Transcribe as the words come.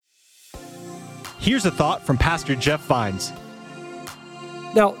Here's a thought from Pastor Jeff Vines.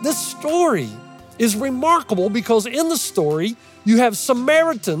 Now, this story is remarkable because in the story, you have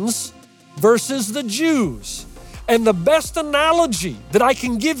Samaritans versus the Jews. And the best analogy that I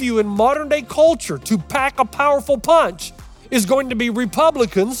can give you in modern day culture to pack a powerful punch is going to be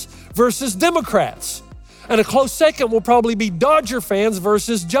Republicans versus Democrats. And a close second will probably be Dodger fans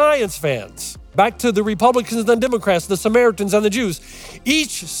versus Giants fans. Back to the Republicans and the Democrats, the Samaritans and the Jews.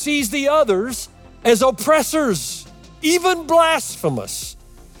 Each sees the others as oppressors, even blasphemous.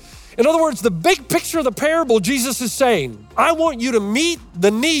 In other words, the big picture of the parable, Jesus is saying, I want you to meet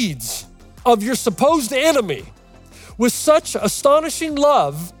the needs of your supposed enemy with such astonishing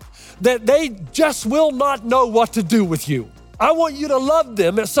love that they just will not know what to do with you. I want you to love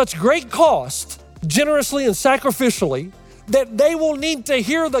them at such great cost, generously and sacrificially, that they will need to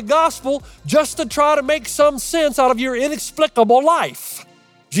hear the gospel just to try to make some sense out of your inexplicable life.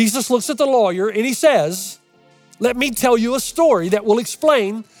 Jesus looks at the lawyer and he says, let me tell you a story that will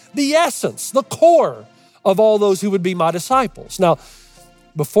explain the essence, the core of all those who would be my disciples. Now,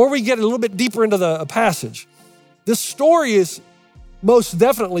 before we get a little bit deeper into the passage, this story is most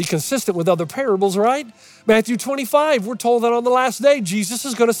definitely consistent with other parables, right? Matthew 25, we're told that on the last day, Jesus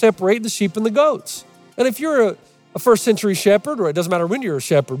is going to separate the sheep and the goats. And if you're a first century shepherd, or it doesn't matter when you're a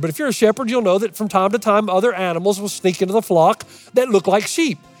shepherd, but if you're a shepherd, you'll know that from time to time, other animals will sneak into the flock that look like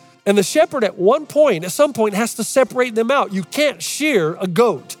sheep. And the shepherd at some point, has to separate them out. You can't shear a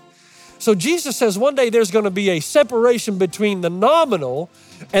goat. So Jesus says one day there's going to be a separation between the nominal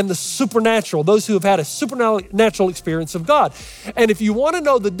and the supernatural, those who have had a supernatural experience of God. And if you want to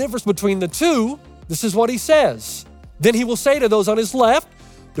know the difference between the two, this is what he says. Then he will say to those on his left,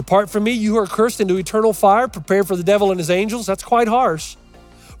 depart from me, you who are cursed, into eternal fire, prepared for the devil and his angels. That's quite harsh.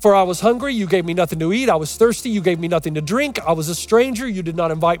 For I was hungry, you gave me nothing to eat. I was thirsty, you gave me nothing to drink. I was a stranger, you did not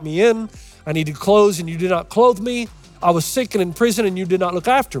invite me in. I needed clothes, and you did not clothe me. I was sick and in prison, and you did not look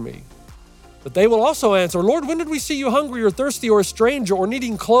after me. But they will also answer, Lord, when did we see you hungry or thirsty or a stranger or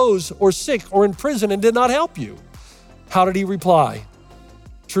needing clothes or sick or in prison and did not help you? How did he reply?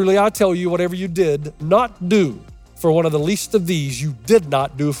 Truly, I tell you, whatever you did not do for one of the least of these, you did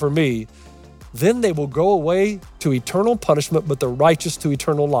not do for me. Then they will go away to eternal punishment, but the righteous to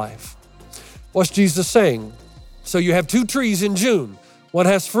eternal life. What's Jesus saying? So you have two trees in June. One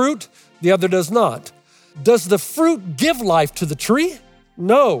has fruit, the other does not. Does the fruit give life to the tree?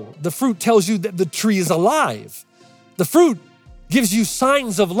 No, the fruit tells you that the tree is alive. The fruit gives you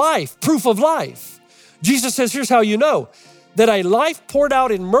signs of life, proof of life. Jesus says, here's how you know that a life poured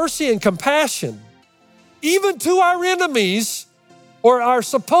out in mercy and compassion, even to our enemies or our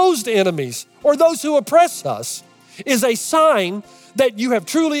supposed enemies or those who oppress us, is a sign that you have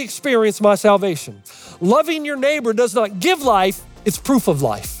truly experienced my salvation. Loving your neighbor does not give life, it's proof of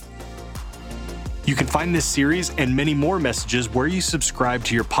life. You can find this series and many more messages where you subscribe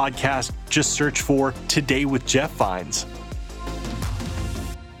to your podcast. Just search for Today with Jeff Vines.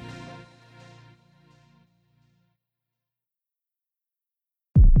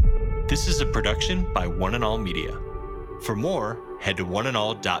 This is a production by One and All Media. For more, head to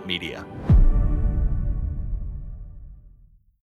oneandall.media.